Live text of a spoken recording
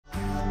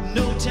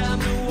No time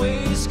to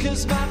waste,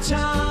 'cause my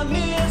time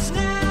is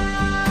now.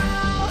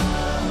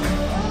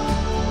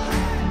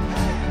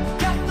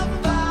 Got the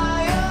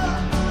fire.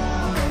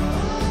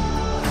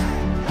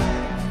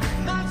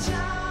 My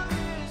time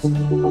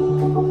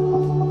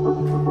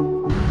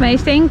is. Bem,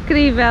 isto é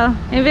incrível.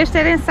 Em vez de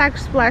terem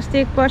sacos de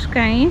plástico para os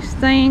cães,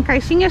 têm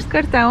caixinhas de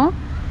cartão,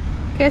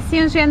 que é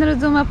assim um género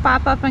de uma pá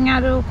para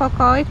apanhar o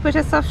cocó e depois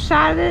é só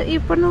fechar e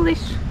pôr no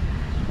lixo.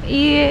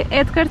 E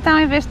é de cartão,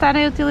 em vez de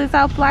estarem a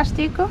utilizar o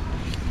plástico,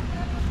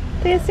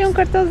 tem assim um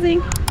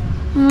cartãozinho.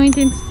 Muito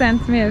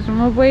interessante mesmo,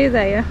 uma boa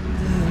ideia.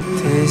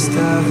 Taste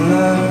of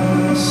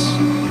love's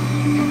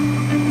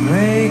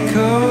gray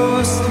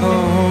coast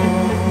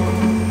home.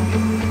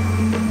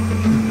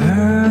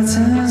 Birds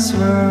and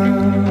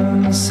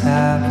swirls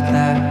have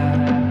that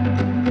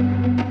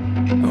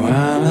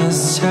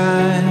wireless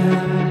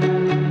chime.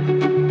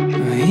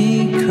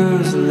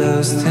 Echoes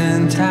lost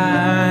in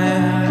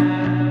time.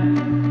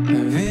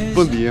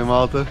 Bom dia,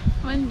 malta.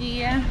 Bom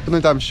dia. Também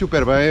estávamos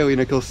super bem ali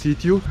naquele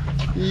sítio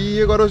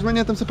e agora hoje de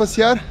manhã estamos a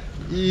passear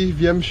e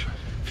viemos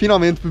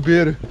finalmente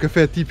beber o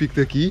café típico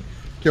daqui,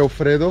 que é o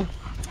Freddo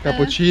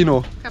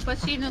Cappuccino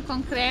Cappuccino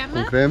com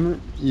creme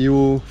e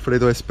o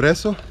Freddo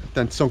Espresso.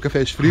 Portanto, são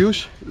cafés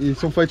frios e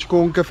são feitos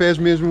com cafés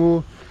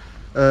mesmo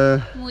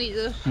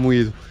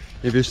moído.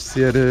 Em vez de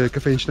ser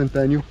café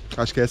instantâneo.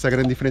 Acho que é essa a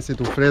grande diferença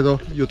entre um Freddo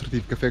e outro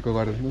tipo de café que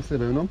agora não sei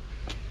bem o nome.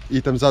 E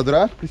estamos a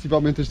adorar,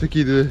 principalmente este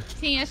aqui de...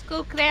 Sim, este com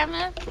o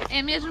creme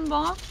é mesmo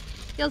bom.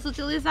 Eles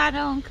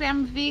utilizaram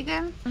creme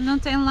vegan, não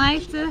tem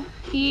leite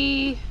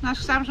e nós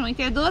gostávamos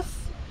muito. É doce,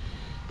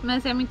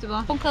 mas é muito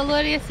bom. Com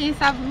calor e assim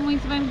sabe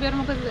muito bem beber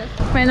uma coisa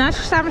desta. Bem, nós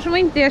gostávamos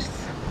muito deste.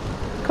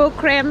 Com o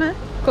creme.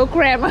 Com o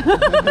creme.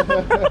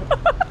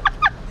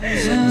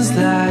 Visions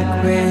like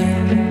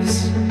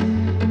waves,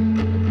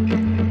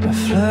 I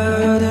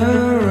float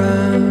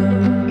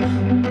around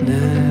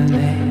the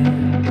lake.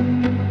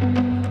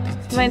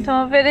 Bem, estão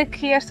a ver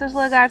aqui estas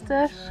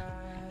lagartas.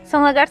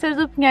 São lagartas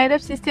do pinheiro, é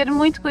preciso ter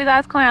muito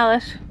cuidado com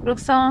elas,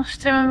 porque são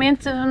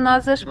extremamente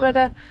venenosas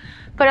para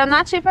o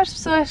nacho e para as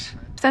pessoas.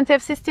 Portanto é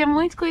preciso ter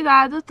muito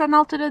cuidado, está na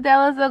altura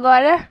delas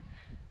agora.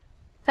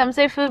 Estamos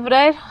em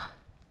fevereiro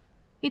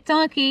e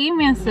estão aqui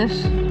imensas.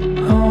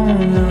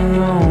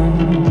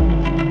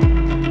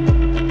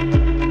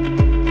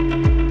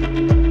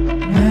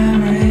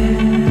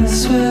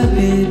 Memories will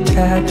be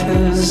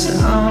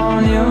tattoos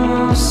on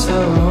your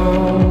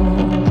soul.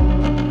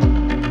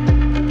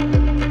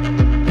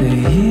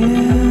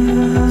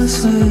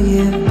 Years will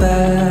get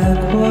back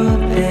what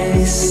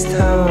they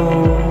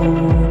stole.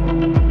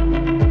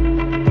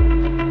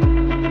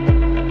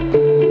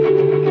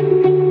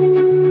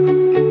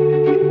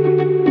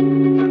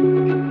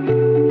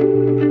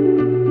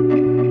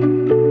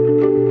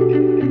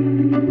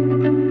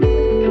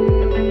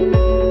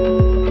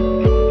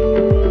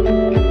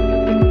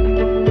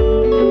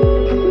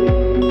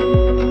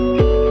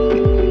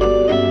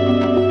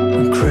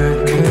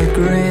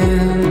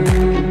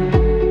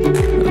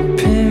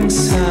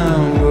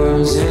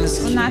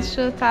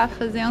 Está a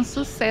fazer um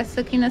sucesso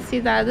aqui na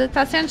cidade,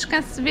 está a ser um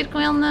descanso de vir com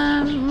ele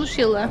na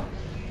mochila,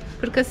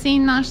 porque assim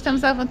nós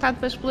estamos à vontade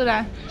para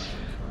explorar,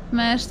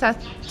 mas está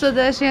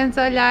toda a gente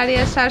a olhar e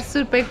a achar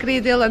super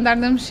querido ele andar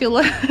na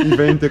mochila. E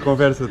vem ter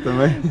conversa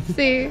também.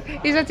 Sim,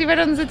 e já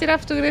tiveram-nos a tirar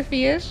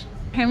fotografias,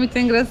 é muito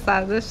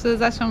engraçado, as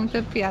pessoas acham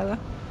muita piada.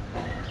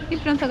 E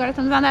pronto, agora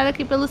estamos a andar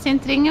aqui pelo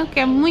centrinho, que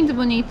é muito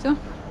bonito,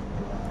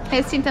 é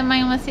assim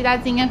também uma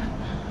cidadezinha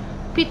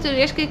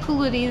pitoresca e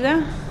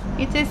colorida.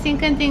 E tem assim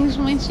cantinhos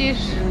muito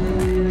giros.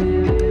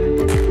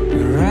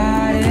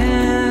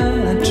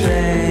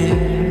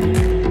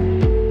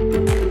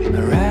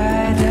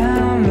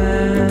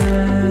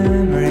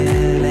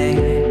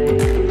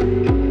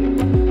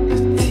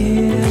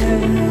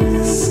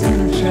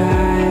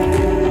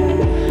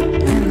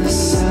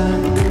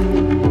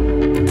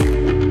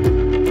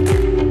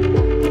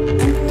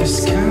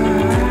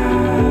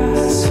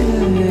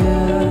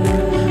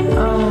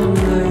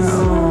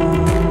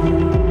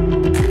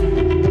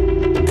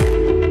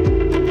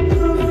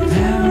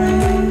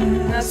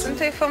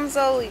 Fomos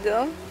ao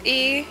Lidl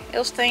e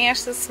eles têm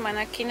esta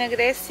semana aqui na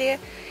Grécia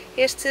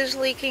estes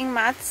licking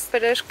mats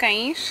para os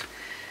cães,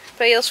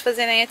 para eles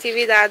fazerem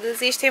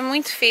atividades. Isto é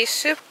muito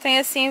fixe, tem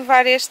assim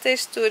várias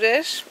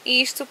texturas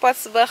e isto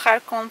pode-se barrar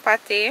com um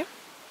patê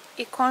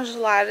e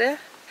congelar.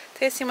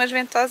 Tem assim umas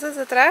ventosas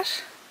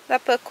atrás, dá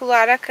para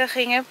colar à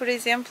carrinha, por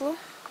exemplo,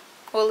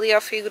 ou ali ao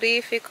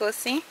frigorífico ou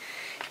assim,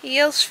 e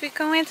eles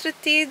ficam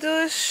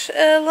entretidos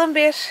a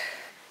lamber.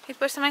 E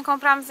depois também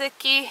comprámos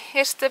aqui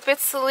este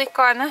tapete de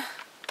silicone,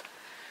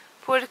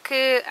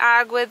 porque a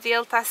água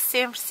dele está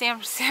sempre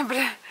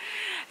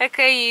a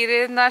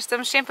cair, nós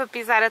estamos sempre a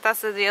pisar a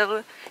taça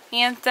dele,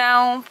 e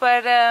então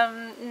para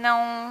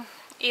não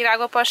ir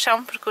água para o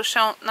chão, porque o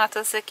chão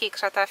nota-se aqui que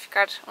já está a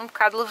ficar um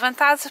bocado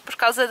levantado por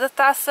causa da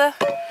taça,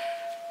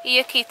 e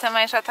aqui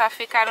também já está a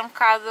ficar um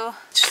bocado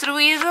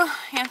destruído,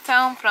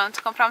 então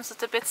pronto, compramos o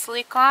tapete de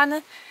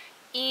silicone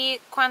e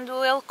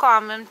quando ele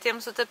come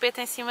metemos o tapete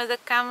em cima da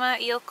cama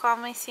e ele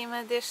come em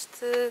cima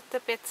deste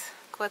tapete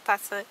com a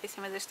taça em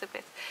cima deste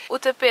tapete. O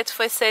tapete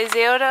foi 6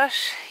 euros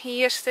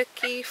e este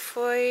aqui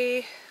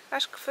foi,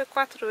 acho que foi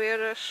 4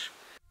 euros.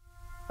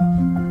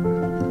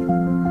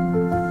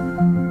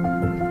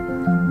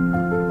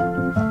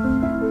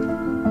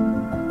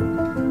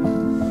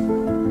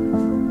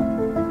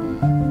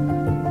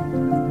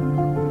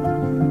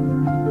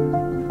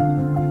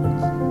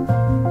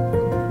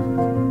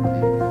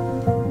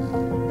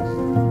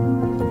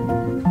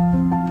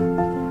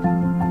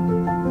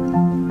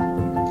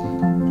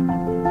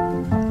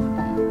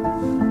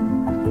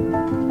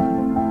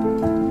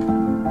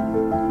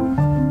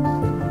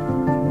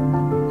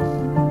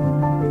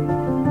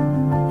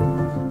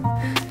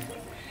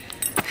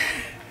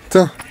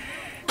 Então,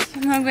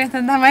 Não aguento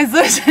andar mais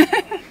hoje.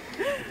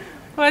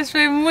 Hoje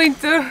foi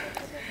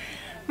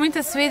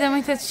muita subida,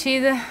 muita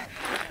descida,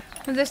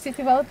 mas este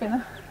sítio vale a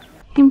pena.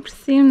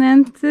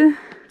 Impressionante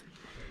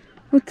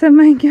o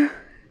tamanho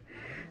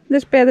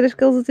das pedras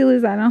que eles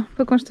utilizaram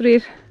para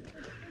construir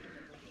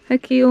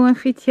aqui o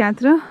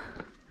anfiteatro.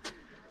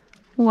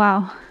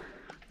 Uau!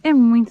 É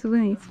muito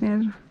bonito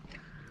mesmo.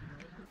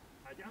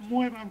 Allá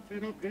muevan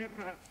feroz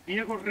guerra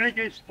ciegos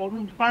reyes por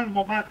un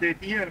palmo más de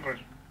tierra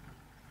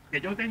que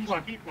yo tengo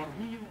aquí por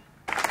mío.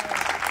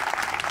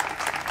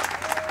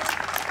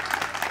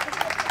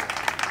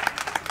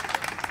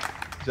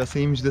 já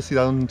saímos da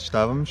cidade onde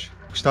estávamos,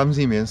 gostámos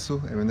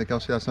imenso, é uma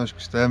daquelas cidades que nós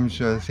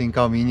gostamos, assim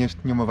calminhas,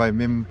 tinha uma vibe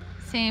mesmo.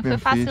 Sim, foi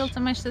fácil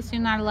também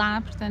estacionar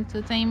lá,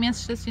 portanto tem imenso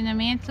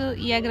estacionamento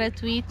e é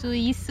gratuito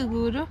e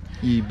seguro.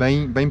 E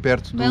bem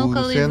perto bem do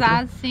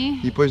localizado, centro. sim.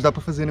 E depois dá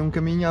para fazer um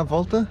caminho à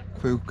volta,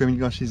 que foi o caminho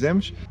que nós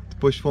fizemos.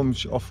 Depois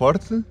fomos ao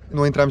forte,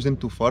 não entramos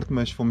dentro do forte,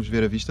 mas fomos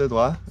ver a vista de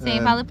lá.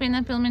 Sim, vale a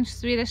pena pelo menos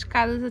subir as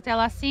escadas até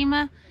lá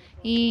acima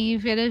e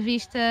ver a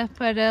vista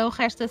para o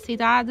resto da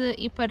cidade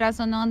e para a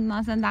zona onde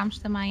nós andámos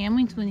também, é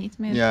muito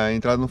bonito mesmo. A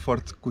entrada no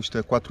forte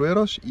custa 4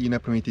 euros e não é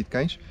permitido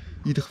cães.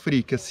 E de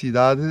referir que a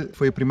cidade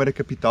foi a primeira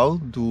capital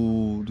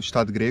do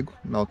Estado grego,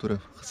 na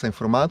altura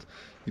recém-formado,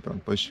 e pronto,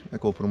 depois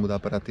acabou por mudar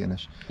para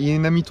Atenas. E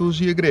na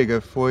mitologia grega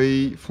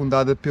foi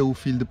fundada pelo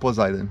filho de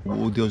Poseidon,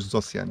 o deus dos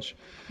oceanos.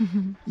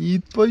 E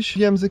depois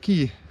viemos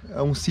aqui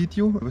a um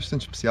sítio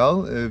bastante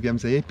especial,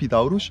 viemos a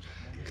Epidaurus,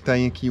 que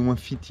tem aqui um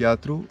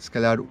anfiteatro, se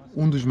calhar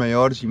um dos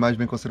maiores e mais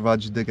bem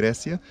conservados da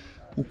Grécia.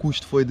 O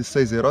custo foi de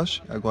 6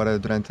 euros, agora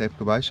durante a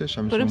época baixa,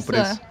 achamos um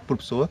preço por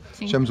pessoa,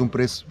 achamos um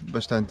preço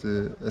bastante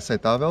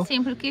aceitável.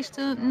 Sim, porque isto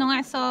não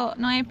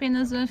é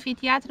apenas o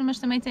anfiteatro, mas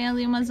também tem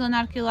ali uma zona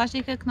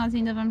arqueológica que nós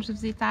ainda vamos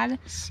visitar.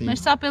 Sim.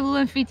 Mas só pelo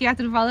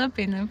anfiteatro vale a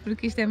pena,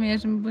 porque isto é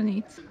mesmo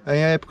bonito. Em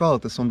época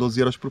alta são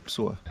 12 euros por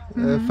pessoa,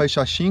 fecha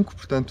às 5,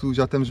 portanto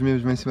já estamos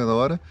mesmo em cima da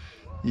hora.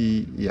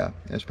 E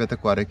é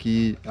espetacular,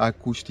 aqui a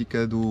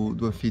acústica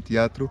do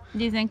anfiteatro.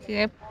 Dizem que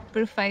é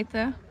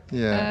perfeita.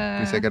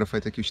 Por isso é que era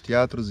feito aqui os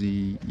teatros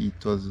e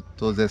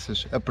todas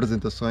essas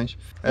apresentações.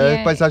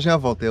 A paisagem à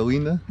volta é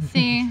linda.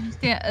 Sim,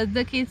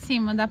 daqui de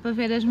cima dá para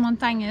ver as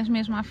montanhas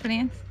mesmo à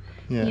frente.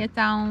 E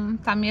então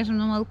está mesmo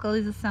numa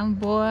localização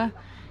boa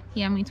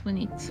e é muito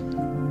bonito.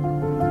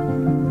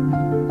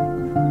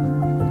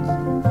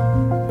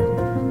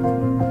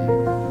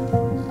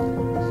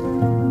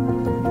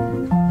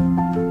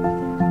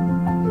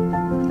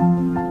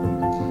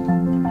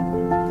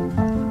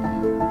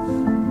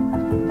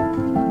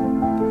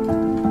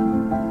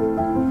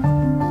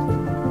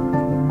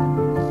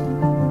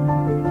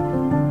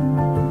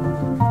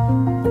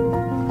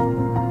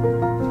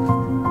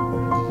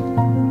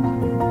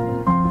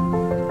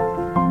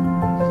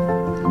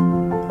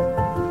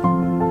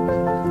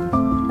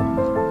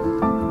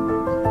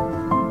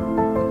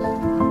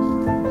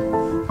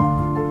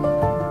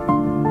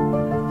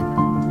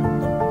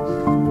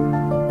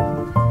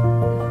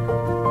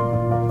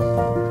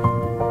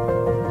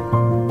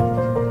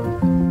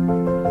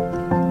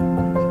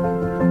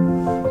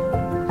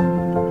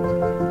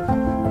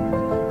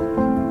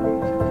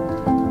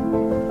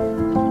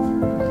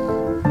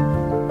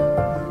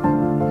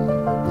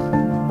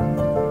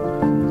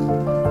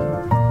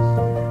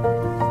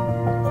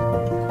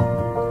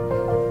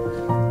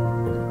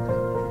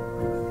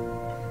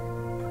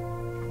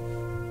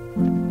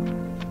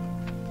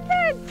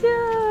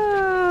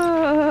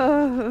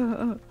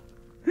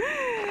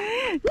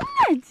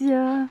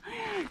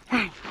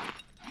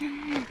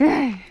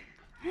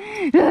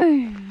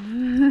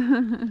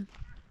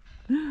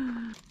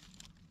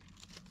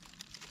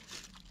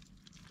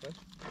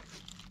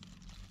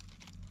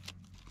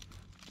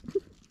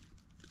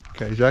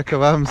 Ok, já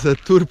acabámos a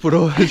tour por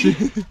hoje.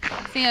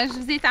 Sim, hoje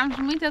visitámos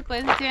muita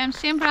coisa, estivemos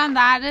sempre a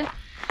andar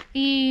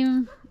e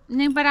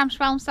nem parámos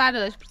para almoçar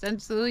hoje,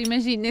 portanto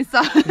imaginem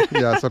só.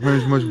 Só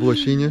comemos umas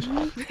bolachinhas.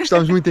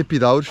 Gostámos muito de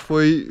Epidaurus,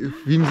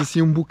 vimos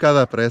assim um bocado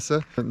à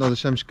pressa. Nós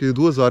achamos que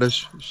 2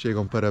 horas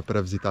chegam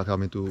para visitar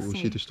realmente os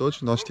sítios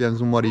todos. Nós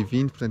tivemos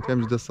 1h20, portanto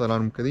tivemos de acelerar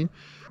um bocadinho.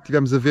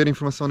 Tivemos a ver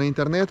informação na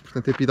internet,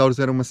 portanto Epidaurus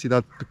era uma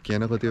cidade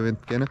pequena, relativamente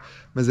pequena,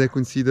 mas é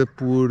conhecida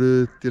por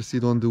ter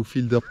sido onde o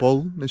filho de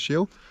Apolo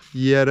nasceu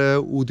e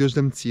era o deus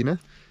da medicina.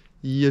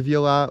 E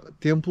havia lá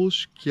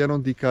templos que eram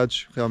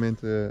dedicados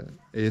realmente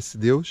a esse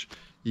deus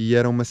e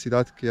era uma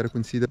cidade que era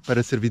conhecida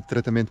para servir de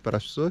tratamento para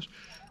as pessoas.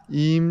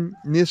 E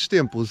nesses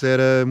tempos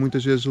era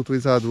muitas vezes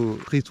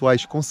utilizado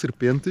rituais com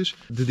serpentes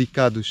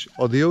dedicados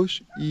ao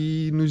deus,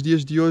 e nos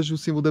dias de hoje o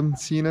símbolo da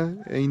medicina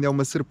ainda é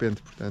uma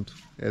serpente, portanto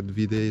é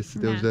devido a esse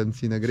deus da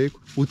medicina grego.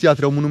 O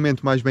teatro é o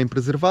monumento mais bem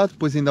preservado,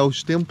 depois ainda há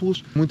os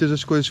templos. Muitas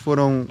das coisas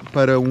foram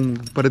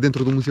para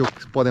dentro do museu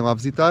que podem lá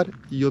visitar,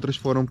 e outras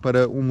foram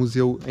para um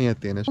museu em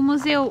Atenas. O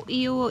museu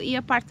e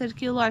a parte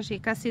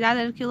arqueológica, a cidade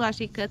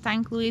arqueológica, está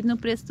incluído no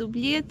preço do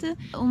bilhete.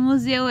 O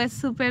museu é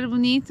super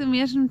bonito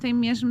mesmo, tem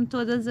mesmo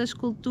todas as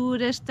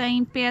esculturas,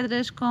 tem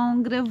pedras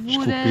com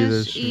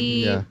gravuras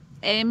e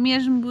é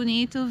mesmo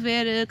bonito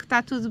ver que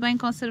está tudo bem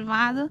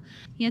conservado,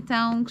 e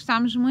então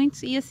gostámos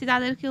muito. E a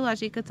cidade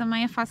arqueológica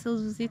também é fácil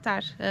de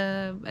visitar.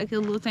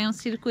 Aquilo tem um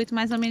circuito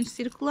mais ou menos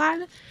circular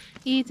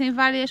e tem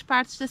várias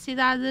partes da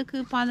cidade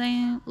que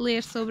podem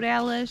ler sobre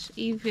elas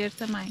e ver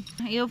também.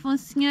 Houve um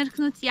senhor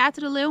que no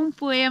teatro leu um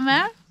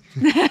poema,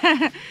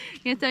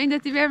 então ainda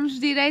tivemos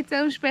direito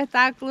a um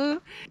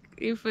espetáculo.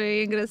 E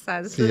foi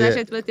engraçado, toda a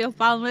gente bateu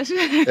palmas.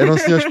 Era um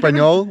senhor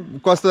espanhol,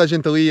 quase toda a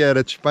gente ali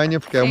era de Espanha,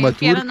 porque é uma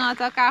tour. Era no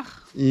autocarro.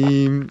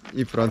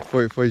 E pronto,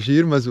 foi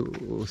giro, mas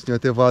o senhor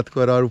esteve lá a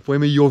decorar o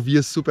poema e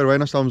ouvia-se super bem.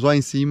 Nós estávamos lá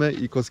em cima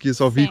e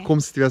conseguia-se ouvir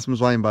como se estivéssemos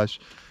lá em baixo.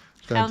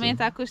 Portanto,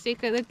 realmente a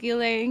acústica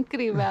daquilo é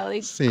incrível,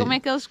 e como é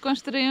que eles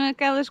construíam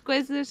aquelas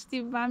coisas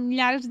tipo, há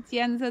milhares de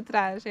anos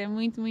atrás, é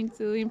muito,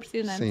 muito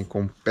impressionante. Sim,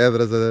 com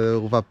pedras, a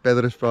levar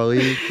pedras para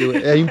ali, aquilo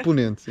é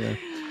imponente.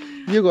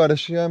 E agora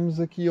chegamos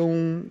aqui a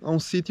um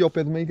sítio ao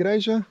pé de uma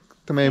igreja,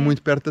 que também é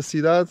muito perto da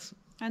cidade.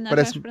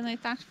 Parece para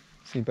noitar.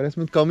 Sim, parece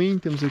muito calminho.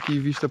 Temos aqui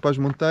vista para as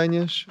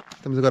montanhas.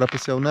 Estamos agora a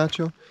passear o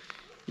Nacho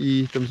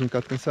e estamos um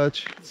bocado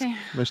cansados. Sim.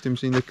 Mas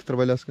temos ainda que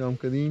trabalhar se calhar um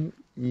bocadinho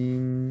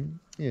e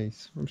é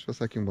isso. Vamos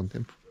passar aqui um bom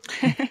tempo.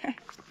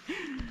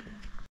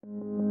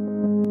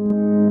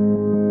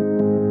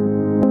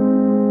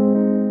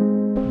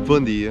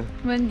 Bom dia.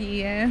 Bom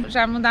dia.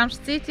 Já mudámos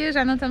de sítio,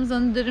 já não estamos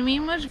onde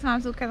dormimos.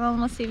 Fomos do Canal de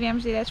Corinto e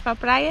viemos direto para a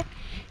praia.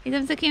 E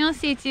estamos aqui num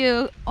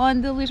sítio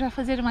onde o Luís vai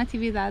fazer uma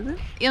atividade.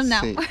 Eu não.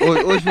 Sim,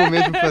 hoje vou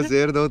mesmo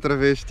fazer. Da outra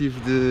vez tive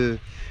de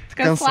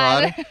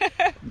cancelar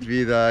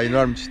devido à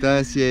enorme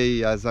distância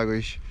e às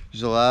águas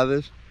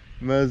geladas.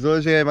 Mas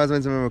hoje é mais ou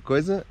menos a mesma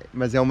coisa.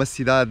 Mas é uma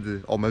cidade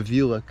ou uma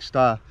vila que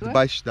está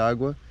debaixo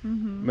d'água,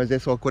 mas é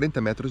só a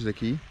 40 metros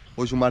daqui.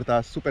 Hoje o mar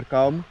está super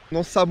calmo.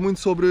 Não se sabe muito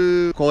sobre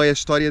qual é a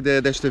história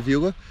desta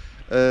vila,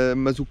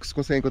 mas o que se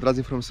consegue encontrar as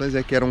informações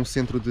é que era um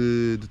centro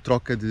de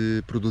troca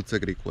de produtos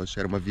agrícolas.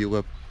 Era uma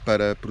vila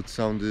para a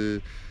produção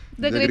de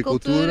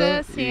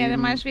agricultura. Sim, era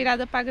mais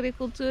virada para a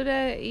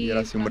agricultura. E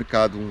era assim um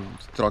mercado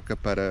de troca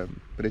para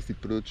esse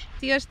tipo de produtos.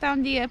 E hoje está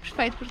um dia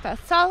perfeito porque está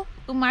sol,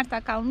 o mar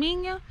está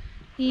calminho.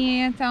 E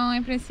então,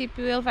 em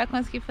princípio, ele vai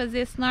conseguir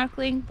fazer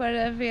snorkeling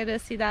para ver a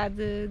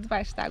cidade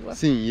debaixo d'água.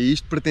 Sim, e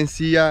isto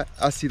pertencia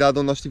à cidade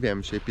onde nós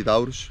estivemos, a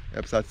Epidaurus,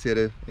 apesar de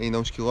ser ainda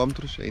uns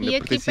quilómetros, ainda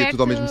pertencia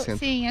tudo ao mesmo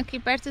centro. Sim, aqui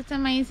perto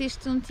também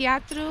existe um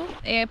teatro,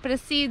 é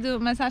parecido,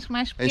 mas acho que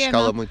mais pequeno. Em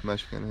escala muito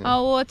mais pequena.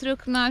 Ao outro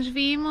que nós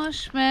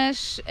vimos,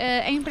 mas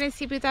em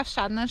princípio está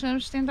fechado. Nós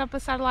vamos tentar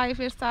passar lá e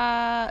ver se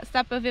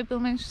dá para ver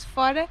pelo menos de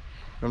fora.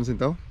 Vamos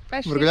então?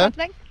 Vais mergulhar?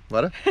 Bem?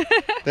 Bora?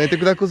 Tem que ter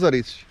cuidado com os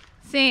ouriços.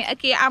 Sim,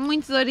 aqui há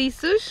muitos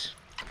ouriços.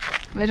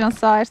 Vejam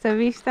só esta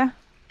vista.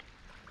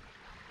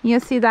 E a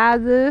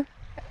cidade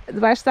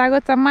debaixo d'água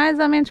está mais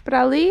ou menos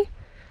para ali.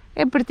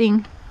 É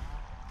pertinho.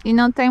 E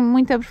não tem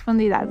muita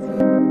profundidade.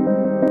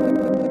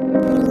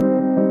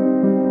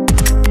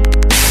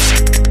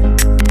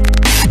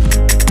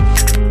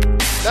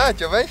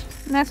 Nacho, vem?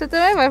 Nacho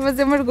também vai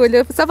fazer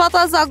mergulho. Só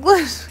falta os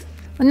óculos.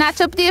 O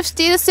Nacho podia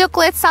vestir o seu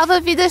colete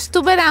salva-vidas de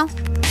tubarão.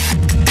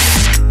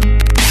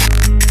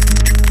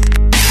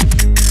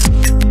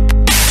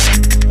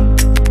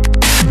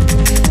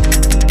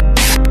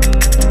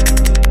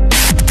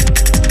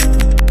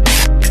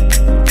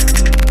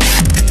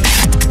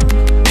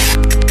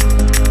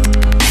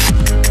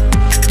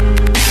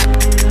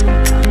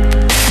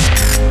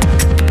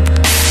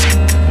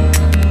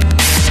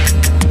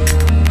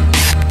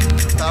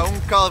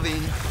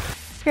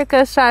 O que é que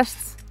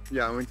achaste?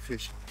 Muito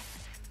fixe.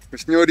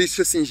 Mas tinha ouriços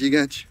assim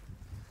gigantes.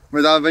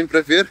 Mas dava bem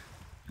para ver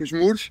os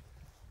muros.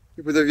 E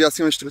depois havia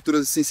assim umas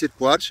estruturas assim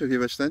circulares, havia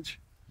bastantes.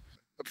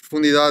 A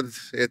profundidade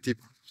é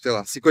tipo, sei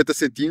lá, 50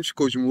 centímetros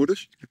com os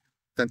muros.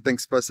 Portanto tem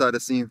que se passar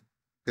assim um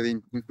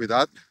bocadinho com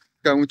cuidado.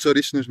 Porque há muitos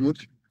ouriços nos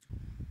muros.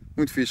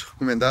 Muito fixe,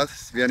 recomendado.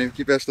 Se vierem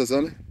aqui para esta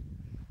zona.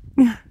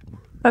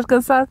 Estás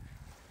cansado?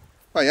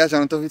 Já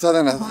não estou habituado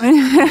a nada.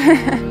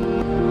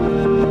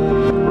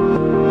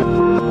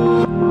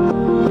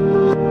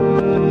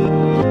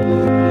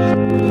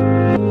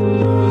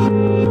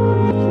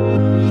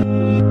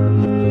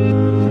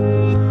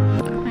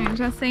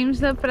 Saímos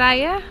da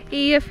praia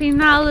e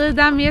afinal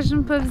dá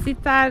mesmo para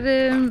visitar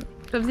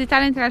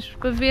entre aspas,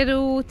 para ver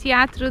o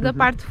teatro da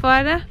parte de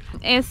fora.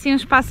 É assim um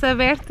espaço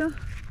aberto,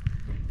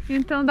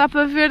 então dá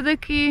para ver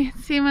daqui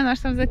de cima. Nós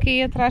estamos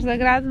aqui atrás da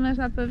grade, mas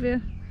dá para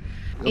ver.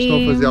 Eles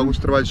estão a fazer alguns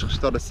trabalhos de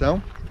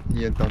restauração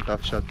e então está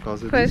fechado por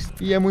causa disso.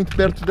 E é muito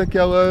perto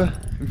daquela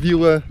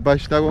vila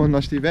debaixo de água onde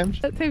nós estivemos.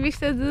 Tem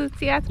vista de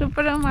teatro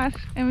para o mar,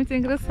 é muito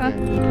engraçado.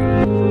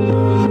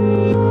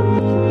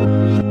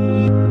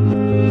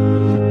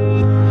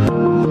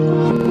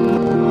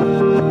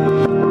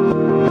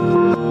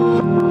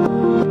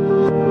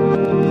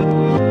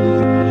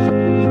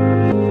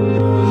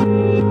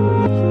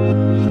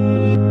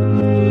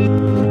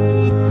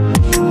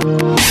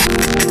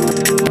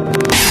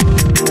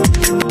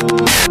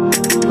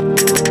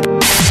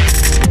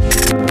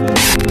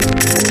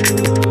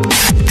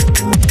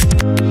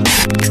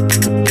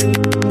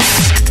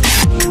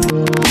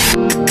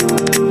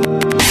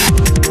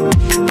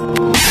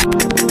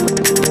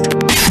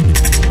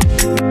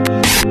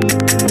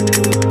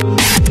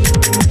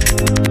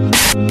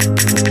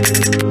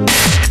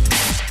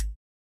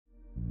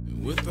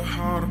 With a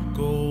heart of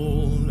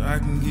gold, I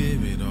can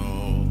give it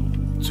all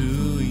to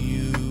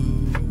you.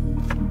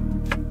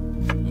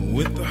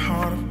 With a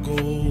heart of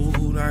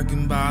gold, I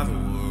can buy the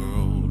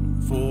world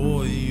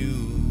for you.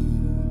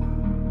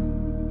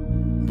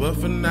 But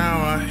for now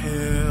I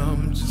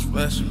am just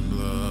flesh and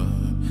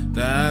blood,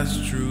 that's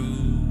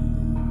true.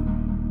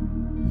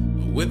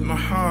 With my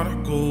heart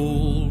of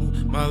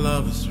gold, my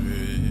love is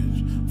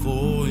rich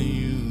for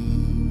you.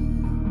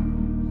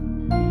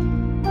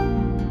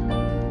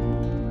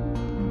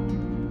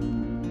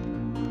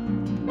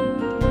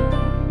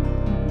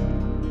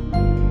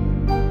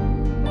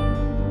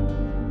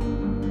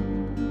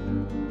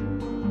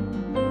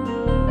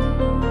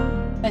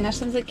 Bem, nós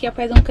estamos aqui ao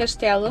pé de um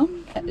castelo,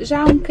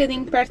 já um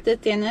bocadinho perto de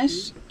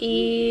Atenas,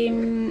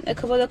 e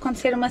acabou de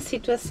acontecer uma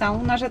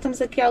situação. Nós já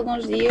estamos aqui há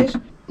alguns dias.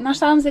 Nós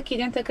estávamos aqui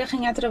dentro da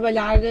carrinha a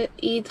trabalhar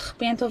e de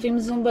repente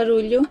ouvimos um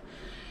barulho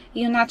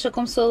e o Nacho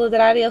começou a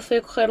ladrar e ele foi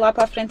a correr lá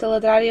para a frente a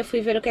ladrar e eu fui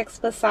ver o que é que se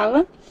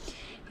passava.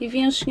 E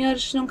vi uns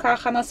senhores num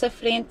carro à nossa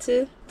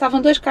frente,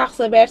 estavam dois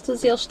carros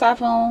abertos e eles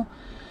estavam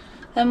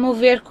a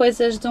mover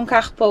coisas de um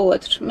carro para o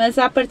outro. Mas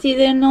à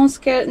partida eu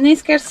nem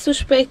sequer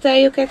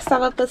suspeitei o que é que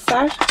estava a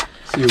passar.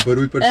 Sim, o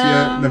barulho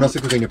parecia na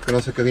nossa carrinha, porque a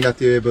nossa carrinha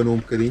até abanou um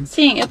bocadinho.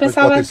 Sim, eu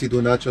pensava... Pode ter sido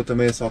o Nacho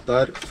também a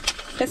saltar.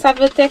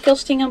 Pensava até que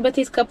eles tinham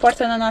batido com a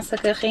porta na nossa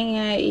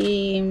carrinha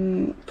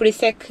e por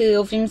isso é que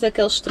ouvimos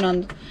aquele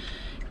estrondo.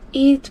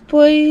 E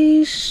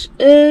depois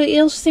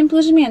eles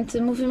simplesmente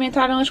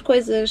movimentaram as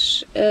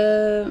coisas,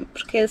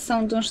 porque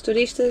são de uns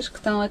turistas que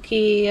estão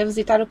aqui a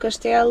visitar o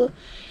castelo,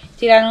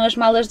 tiraram as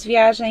malas de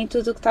viagem e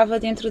tudo o que estava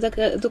dentro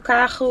do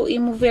carro e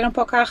moveram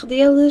para o carro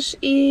deles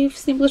e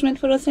simplesmente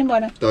foram-se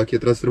embora. Estava aqui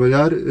atrás de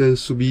trabalhar,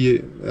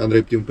 subi, a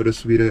André pediu-me para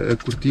subir a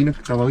cortina que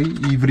estava ali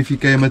e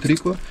verifiquei a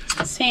matrícula.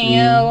 Sim,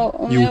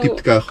 e o tipo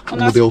de carro, o o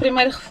nosso modelo.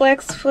 primeiro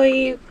reflexo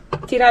foi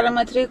tirar a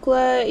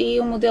matrícula e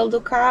o modelo do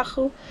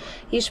carro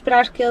e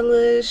esperar que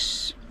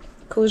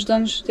os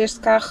donos deste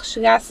carro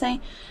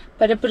chegassem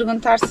para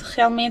perguntar se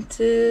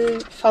realmente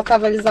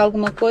faltava-lhes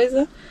alguma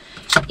coisa.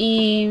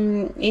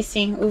 E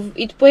sim,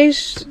 e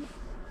depois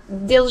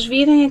deles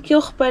virem é que eu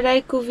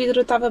reparei que o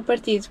vidro estava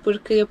partido,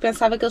 porque eu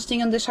pensava que eles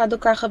tinham deixado o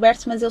carro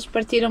aberto, mas eles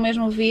partiram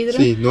mesmo o vidro.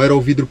 Sim, não era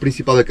o vidro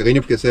principal da carrinha,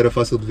 porque esse era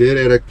fácil de ver,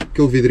 era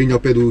aquele vidrinho ao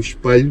pé do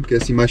espelho, que é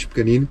assim mais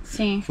pequenino.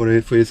 Sim.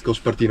 Foi esse que eles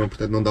partiram,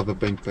 portanto não dava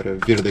bem para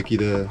ver daqui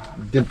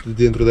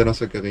dentro da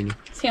nossa carrinha.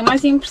 Sim, o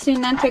mais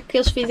impressionante é que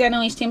eles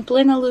fizeram isto em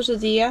plena luz do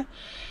dia.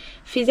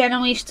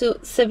 Fizeram isto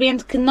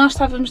sabendo que nós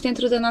estávamos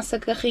dentro da nossa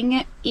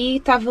carrinha e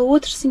estava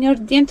outro senhor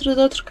dentro de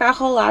outro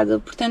carro ao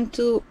lado.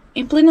 Portanto,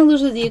 em plena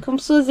luz do dia, com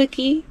pessoas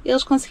aqui,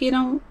 eles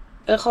conseguiram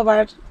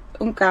roubar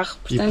um carro.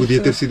 Portanto... E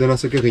podia ter sido a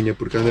nossa carrinha,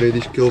 porque a André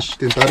diz que eles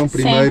tentaram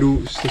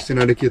primeiro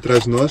estacionar aqui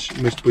atrás de nós,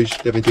 mas depois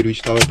devem ter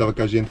visto que estava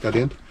cá gente cá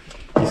dentro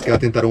e se calhar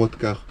tentaram outro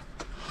carro.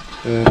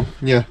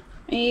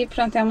 E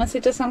pronto, é uma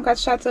situação um bocado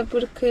chata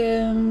porque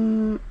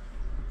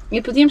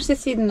e podíamos ter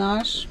sido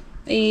nós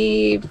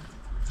e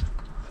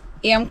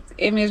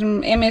é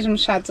mesmo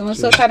chato, uma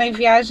pessoa estar em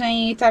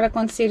viagem e estar a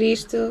acontecer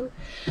isto,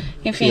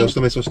 enfim. Sim, eles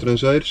também são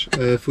estrangeiros,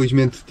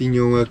 felizmente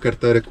tinham a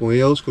carteira com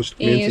eles, com os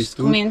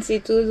documentos e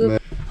tudo.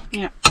 Mas...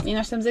 E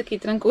nós estamos aqui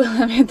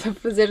tranquilamente a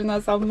fazer o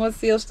nosso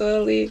almoço e eles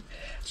estão ali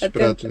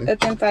a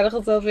tentar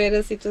resolver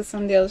a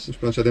situação deles. Mas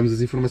pronto, já demos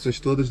as informações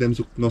todas, demos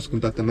o nosso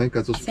contato também,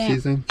 caso eles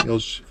precisem.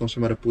 Eles vão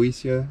chamar a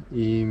polícia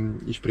e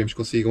esperemos que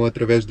consigam,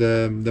 através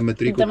da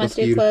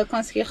matrícula,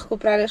 conseguir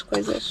recuperar as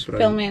coisas,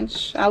 pelo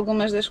menos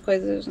algumas das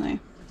coisas, não é?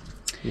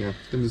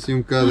 Estamos assim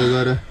um bocado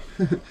agora...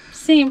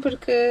 Sim,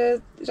 porque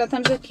já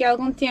estamos aqui há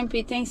algum tempo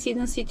e tem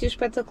sido um sítio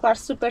espetacular,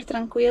 super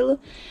tranquilo,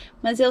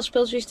 mas eles,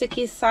 pelos vistos,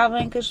 aqui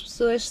sabem que as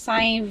pessoas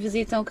saem e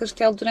visitam o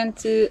castelo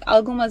durante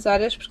algumas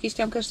horas, porque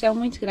isto é um castelo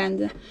muito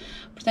grande.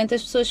 Portanto,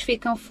 as pessoas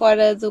ficam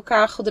fora do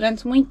carro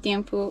durante muito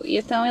tempo e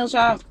então eles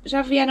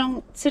já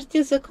vieram, de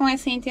certeza, com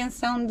essa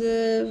intenção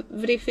de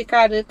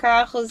verificar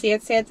carros e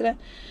etc.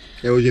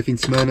 Hoje é fim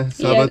de semana,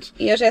 sábado.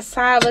 E hoje é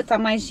sábado, está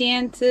mais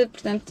gente,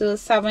 portanto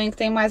sabem que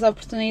têm mais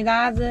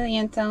oportunidade e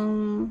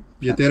então...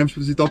 E até éramos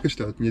para visitar o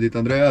castelo. Tinha dito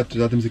a André,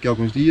 já estamos aqui há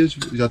alguns dias,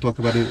 já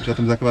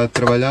estamos a acabar de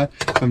trabalhar,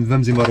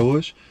 vamos embora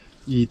hoje.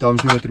 E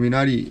estávamos mesmo a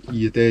terminar e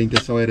até a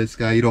intenção era se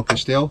calhar ir ao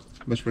castelo,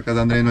 mas por acaso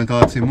a André não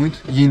estava a dizer muito,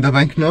 e ainda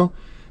bem que não,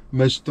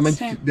 Mas também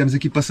demos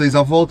aqui passeios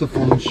à volta,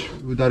 fomos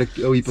dar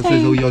ali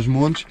passeios ali aos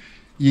montes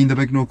e ainda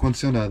bem que não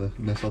aconteceu nada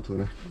nessa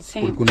altura.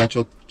 Sim. Porque o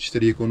Nacho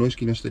estaria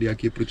connosco e não estaria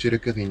aqui a proteger a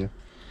carrinha.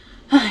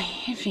 Ai,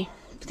 enfim,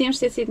 podíamos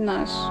ter sido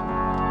nós.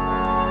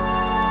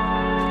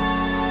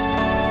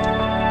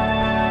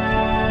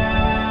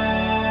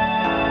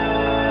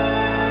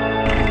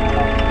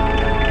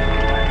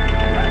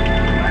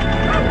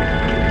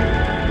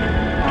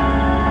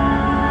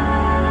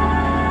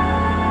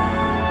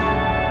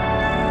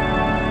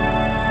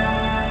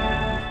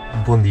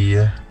 Bom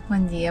dia.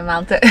 Bom dia,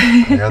 malta.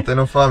 Até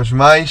não falámos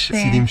mais,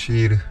 decidimos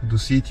sair do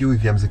sítio e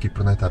viemos aqui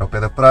pernoitar ao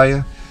pé da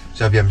praia.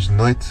 Já viemos de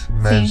noite,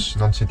 mas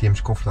não nos sentíamos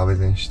confortáveis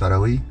em estar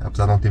ali,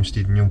 apesar de não termos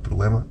tido nenhum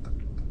problema.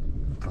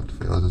 Pronto,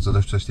 as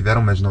outras pessoas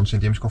tiveram, mas não nos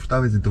sentíamos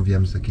confortáveis, então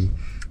viemos aqui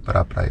para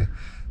a praia.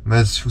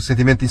 Mas o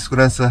sentimento de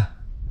insegurança,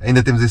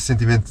 ainda temos esse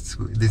sentimento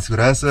de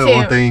insegurança. Sim.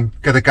 Ontem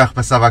cada carro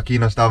passava aqui e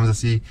nós estávamos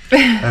assim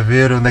a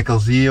ver onde é que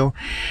eles iam.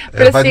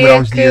 Vai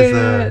demorar uns dias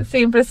a...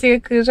 Sim,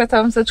 parecia que já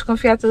estávamos a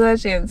desconfiar toda a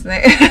gente,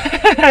 né?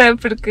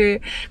 Porque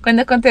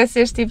quando acontece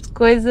este tipo de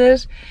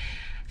coisas,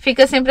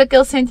 fica sempre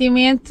aquele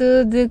sentimento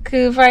de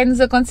que vai nos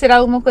acontecer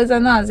alguma coisa a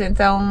nós,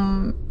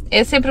 então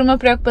é sempre uma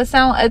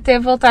preocupação até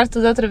voltar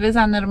tudo outra vez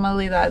à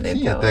normalidade.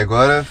 Sim, então... até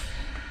agora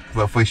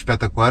foi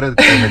espetacular,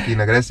 estamos aqui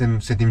na Grécia,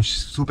 nos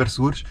sentimos super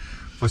seguros.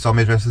 Foi só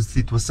mesmo essa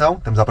situação,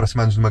 estamos a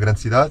aproximar-nos de uma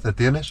grande cidade,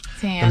 Atenas.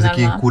 Sim, estamos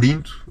aqui em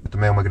Corinto,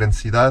 também é uma grande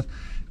cidade,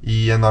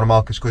 e é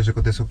normal que as coisas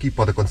aconteçam aqui,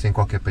 pode acontecer em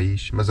qualquer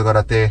país, mas agora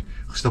até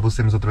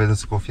restabelecemos outra vez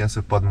essa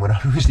confiança, pode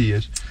demorar uns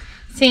dias.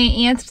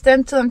 Sim, e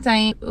entretanto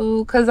ontem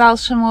o casal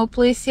chamou a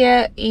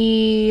polícia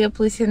e a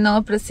polícia não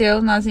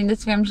apareceu, nós ainda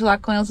estivemos lá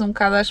com eles um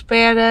bocado à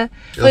espera.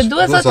 Foi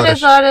duas ou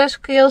três horas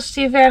que eles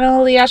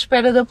estiveram ali à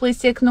espera da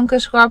polícia que nunca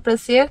chegou a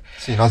aparecer.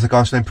 Sim, nós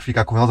acabamos também por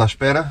ficar com eles à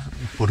espera,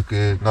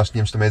 porque nós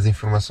tínhamos também as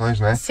informações,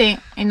 não é? Sim,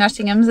 e nós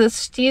tínhamos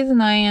assistido,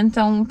 não é?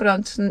 Então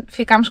pronto,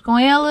 ficámos com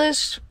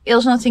eles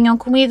não tinham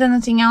comida,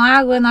 não tinham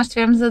água, nós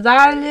estivemos a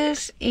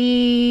dar-lhes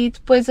e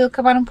depois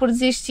acabaram por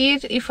desistir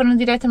e foram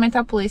diretamente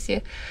à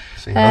polícia.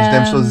 Sim, nós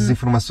demos todas as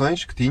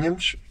informações que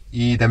tínhamos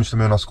e demos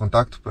também o nosso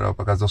contacto para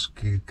caso eles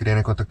que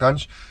quererem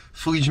contactar-nos.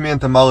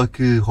 Felizmente a mala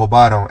que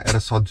roubaram era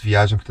só de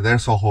viagem, portanto era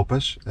só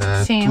roupas,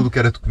 tudo que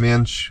era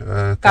documentos,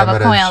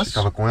 câmaras,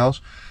 estava com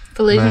eles.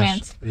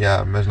 Felizmente.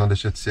 Mas não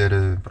deixa de ser,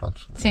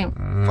 pronto,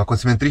 um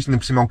acontecimento triste, ainda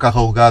por cima é um carro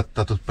alugado,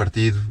 está todo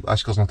partido,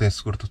 acho que eles não têm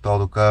seguro total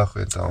do carro,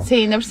 então...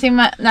 Sim, ainda por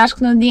cima, acho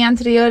que no dia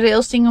anterior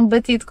eles tinham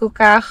batido com o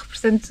carro,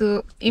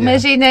 portanto,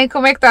 imaginem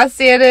como é que está a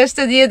ser a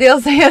estadia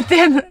deles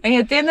em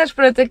Atenas,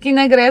 pronto, aqui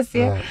na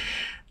Grécia.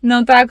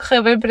 Não está a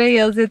correr bem para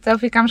eles, então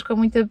ficámos com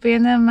muita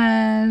pena,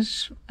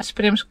 mas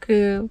esperemos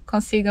que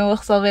consigam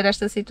resolver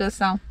esta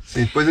situação.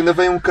 Sim, depois ainda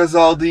vem um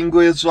casal de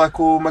ingleses lá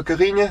com uma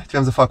carrinha,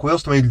 estivemos a falar com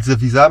eles, também lhes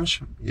avisámos,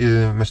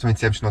 mas também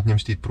dissemos que não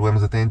tínhamos tido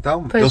problemas até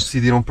então. Pois. Eles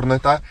decidiram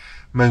pernoitar,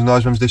 mas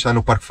nós vamos deixar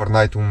no Parque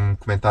Fortnite um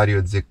comentário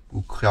a dizer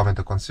o que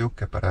realmente aconteceu,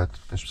 que é para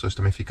as pessoas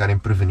também ficarem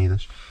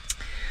prevenidas.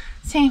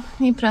 Sim,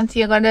 e pronto,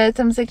 e agora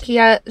estamos aqui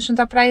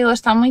junto à praia, hoje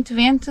está muito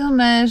vento,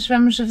 mas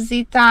vamos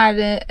visitar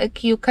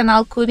aqui o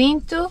Canal de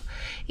Corinto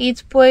e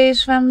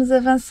depois vamos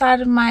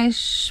avançar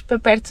mais para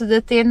perto de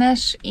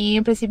Atenas e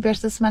em princípio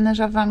esta semana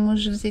já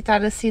vamos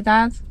visitar a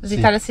cidade,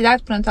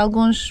 pronto,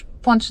 alguns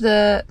pontos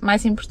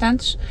mais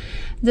importantes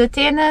de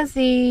Atenas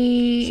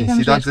e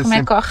vamos ver como é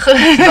que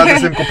corre. Cidades é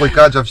sempre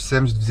complicado, já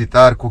dissemos, de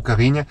visitar com a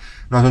carrinha.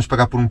 Nós vamos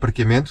pagar por um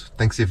parqueamento,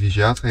 tem que ser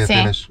vigiado em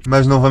Atenas,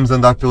 mas não vamos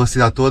andar pela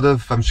cidade toda,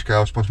 vamos chegar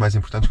aos pontos mais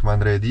importantes, como a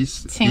Andrea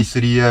disse, e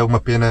seria uma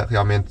pena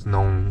realmente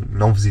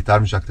não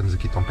visitarmos, já que estamos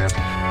aqui tão perto.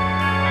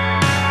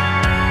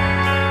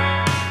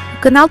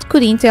 O Canal de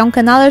Corinto é um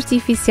canal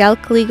artificial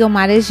que liga o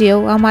mar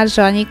Egeu ao mar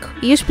Jónico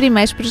e os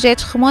primeiros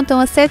projetos remontam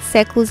a 7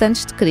 séculos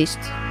antes de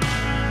Cristo.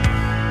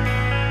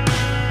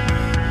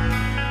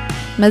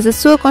 Mas a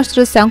sua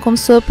construção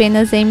começou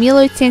apenas em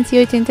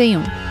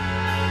 1881.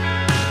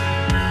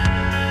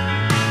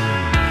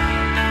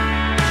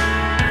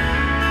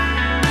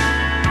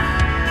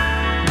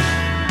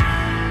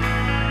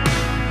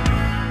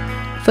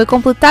 Foi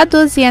completado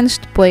 12 anos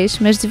depois,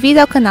 mas devido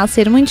ao canal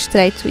ser muito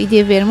estreito e de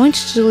haver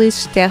muitos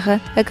deslizes de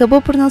terra,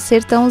 acabou por não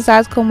ser tão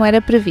usado como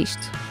era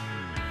previsto.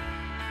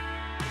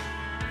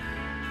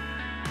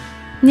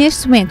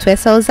 Neste momento é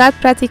só usado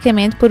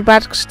praticamente por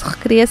barcos de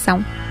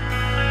recreação.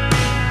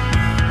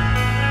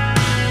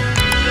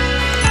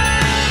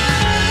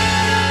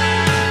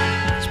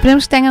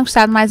 Esperamos que tenham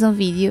gostado de mais um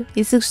vídeo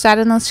e se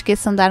gostaram não se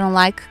esqueçam de dar um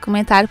like,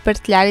 comentar,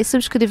 partilhar e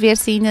subscrever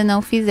se ainda não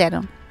o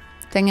fizeram.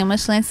 Tenham uma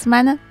excelente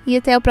semana e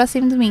até ao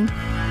próximo domingo.